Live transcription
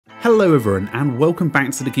Hello everyone and welcome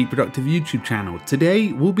back to the Keep Productive YouTube channel.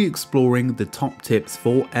 Today we'll be exploring the top tips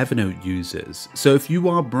for Evernote users. So if you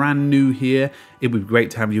are brand new here, it would be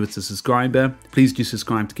great to have you as a subscriber. Please do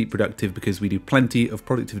subscribe to Keep Productive because we do plenty of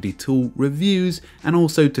productivity tool reviews and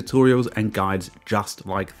also tutorials and guides just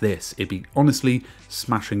like this. It'd be honestly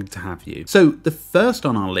smashing to have you. So the first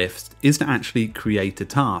on our list is to actually create a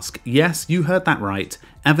task. Yes, you heard that right.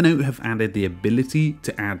 Evernote have added the ability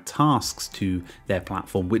to add tasks to their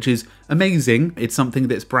platform, which is amazing. It's something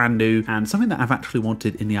that's brand new and something that I've actually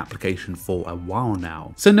wanted in the application for a while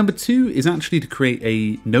now. So number two is actually to create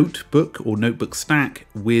a notebook or notebook stack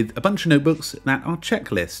with a bunch of notebooks that are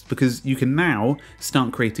checklists, because you can now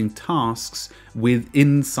start creating tasks with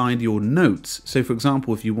inside your notes. So for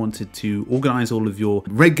example, if you wanted to organize all of your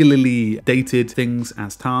regularly dated things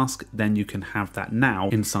as tasks, then you can have that now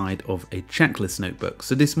inside of a checklist notebook.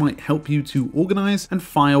 So this might help you to organize and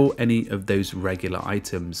file any of those regular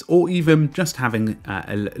items, or even just having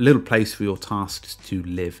a little place for your tasks to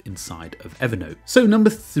live inside of Evernote. So number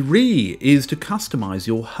three is to customize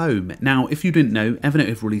your home. Now, if you didn't know, Evernote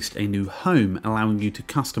have released a new home allowing you to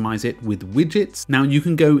customize it with widgets. Now you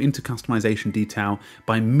can go into customization detail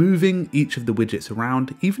by moving each of the widgets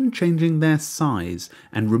around, even changing their size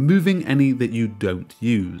and removing any that you don't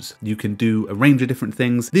use. You can do a range of different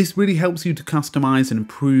things. This really helps you to customize and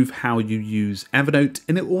improve how you use Evernote,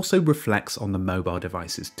 and it also reflects on the mobile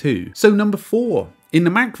devices too. So number four, in the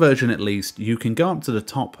Mac version at least, you can go up to the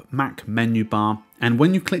top Mac menu bar, and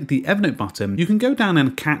when you click the Evernote button, you can go down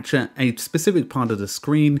and capture a specific part of the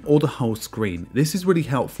screen or the whole screen. This is really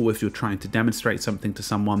helpful if you're trying to demonstrate something to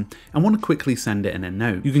someone and want to quickly send it in a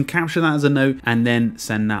note. You can capture that as a note and then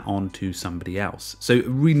send that on to somebody else. So a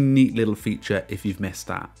really neat little feature if you've missed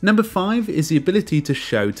that. Number five is the ability to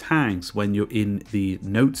show tags when you're in the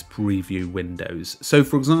notes preview windows. So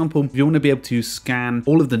for example, if you want to be able to scan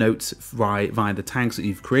all of the notes via the tags that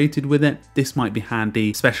you've created with it, this might be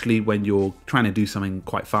handy, especially when you're trying to do something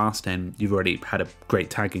quite fast and you've already had a great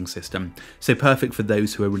tagging system. So perfect for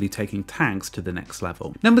those who are really taking tags to the next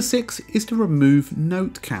level. Number six is to remove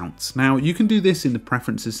note counts. Now you can do this in the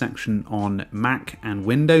preferences section on Mac and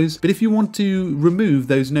Windows, but if you want to remove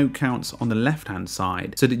those note counts on the left hand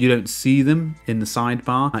side so that you don't see them in the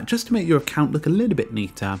sidebar, just to make your account look a little bit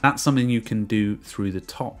neater, that's something you can do through the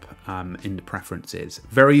top in the preferences.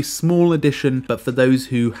 Very small addition, but for those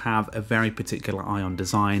who have a very particular eye on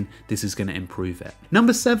design, this is going to improve it.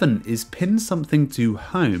 Number seven is pin something to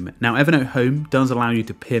home. Now Evernote Home does allow you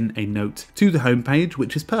to pin a note to the home page,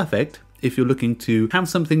 which is perfect if you're looking to have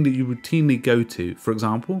something that you routinely go to. For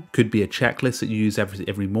example, could be a checklist that you use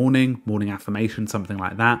every morning affirmation, something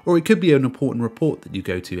like that, or it could be an important report that you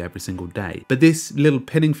go to every single day. But this little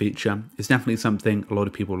pinning feature is definitely something a lot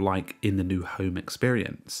of people like in the new home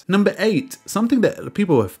experience. Number eight, something that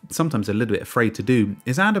people are sometimes a little bit afraid to do,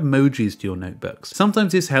 is add emojis to your notebooks.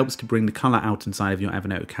 Sometimes this helps to bring the color out inside of your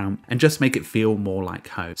Evernote account and just make it feel more like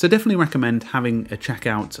home. So definitely recommend having a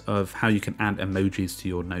checkout of how you can add emojis to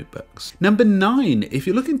your notebooks. Number nine, if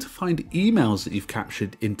you're looking to find emails that you've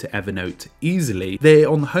captured into Evernote easily, they're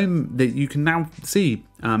on the home that you can now see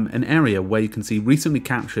an area where you can see recently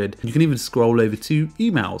captured. You can even scroll over to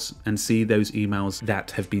emails and see those emails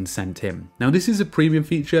that have been sent in. Now this is a premium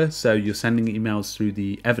feature, so you're sending emails through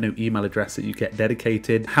the Evernote email address that you get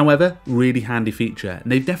dedicated. However, really handy feature,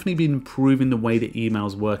 and they've definitely been improving the way that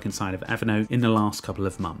emails work inside of Evernote in the last couple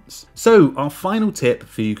of months. So our final tip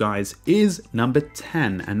for you guys is number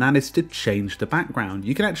 10, and that is to change the background.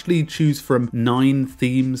 You can actually choose from 9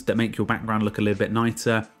 themes that make your background look a little bit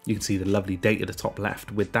nicer. You can see the lovely date at the top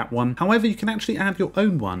left with that one. However, you can actually add your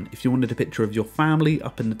own one. If you wanted a picture of your family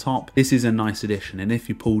up in the top, this is a nice addition. And if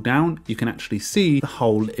you pull down, you can actually see the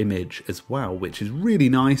whole image as well, which is really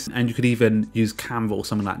nice. And you could even use Canva or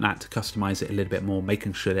something like that to customize it a little bit more,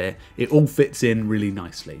 making sure that it all fits in really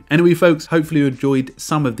nicely. Anyway, folks, hopefully you enjoyed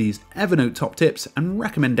some of these Evernote top tips and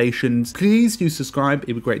recommendations. Please do subscribe.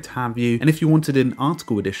 It'd be great to have you. And if you wanted an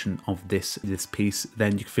article edition of this piece,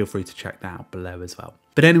 then you can feel free to check that out below as well.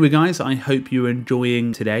 But anyway, guys, I hope you're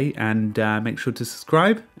enjoying today, and make sure to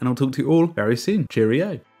subscribe, and I'll talk to you all very soon.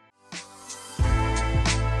 Cheerio.